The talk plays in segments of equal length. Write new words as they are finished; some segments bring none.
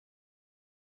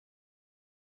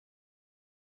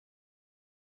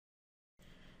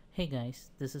Hey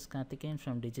guys, this is Karthikeyan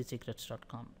from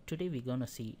digitsecrets.com. Today we're gonna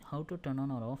see how to turn on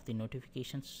or off the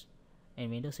notifications in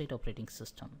Windows 8 operating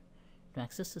system. To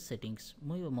access the settings,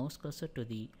 move your mouse cursor to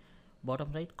the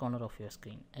bottom right corner of your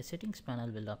screen. A settings panel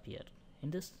will appear.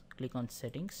 In this, click on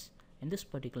settings. In this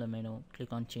particular menu,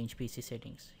 click on change PC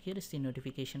settings. Here is the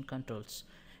notification controls.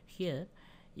 Here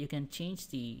you can change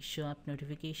the show app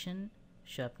notifications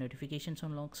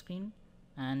on lock screen,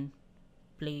 and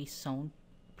play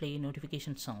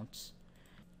notification sounds.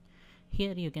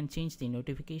 Here you can change the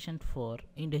notification for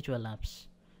individual apps,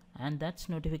 and that's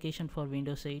notification for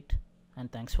Windows 8.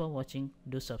 And thanks for watching.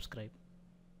 Do subscribe.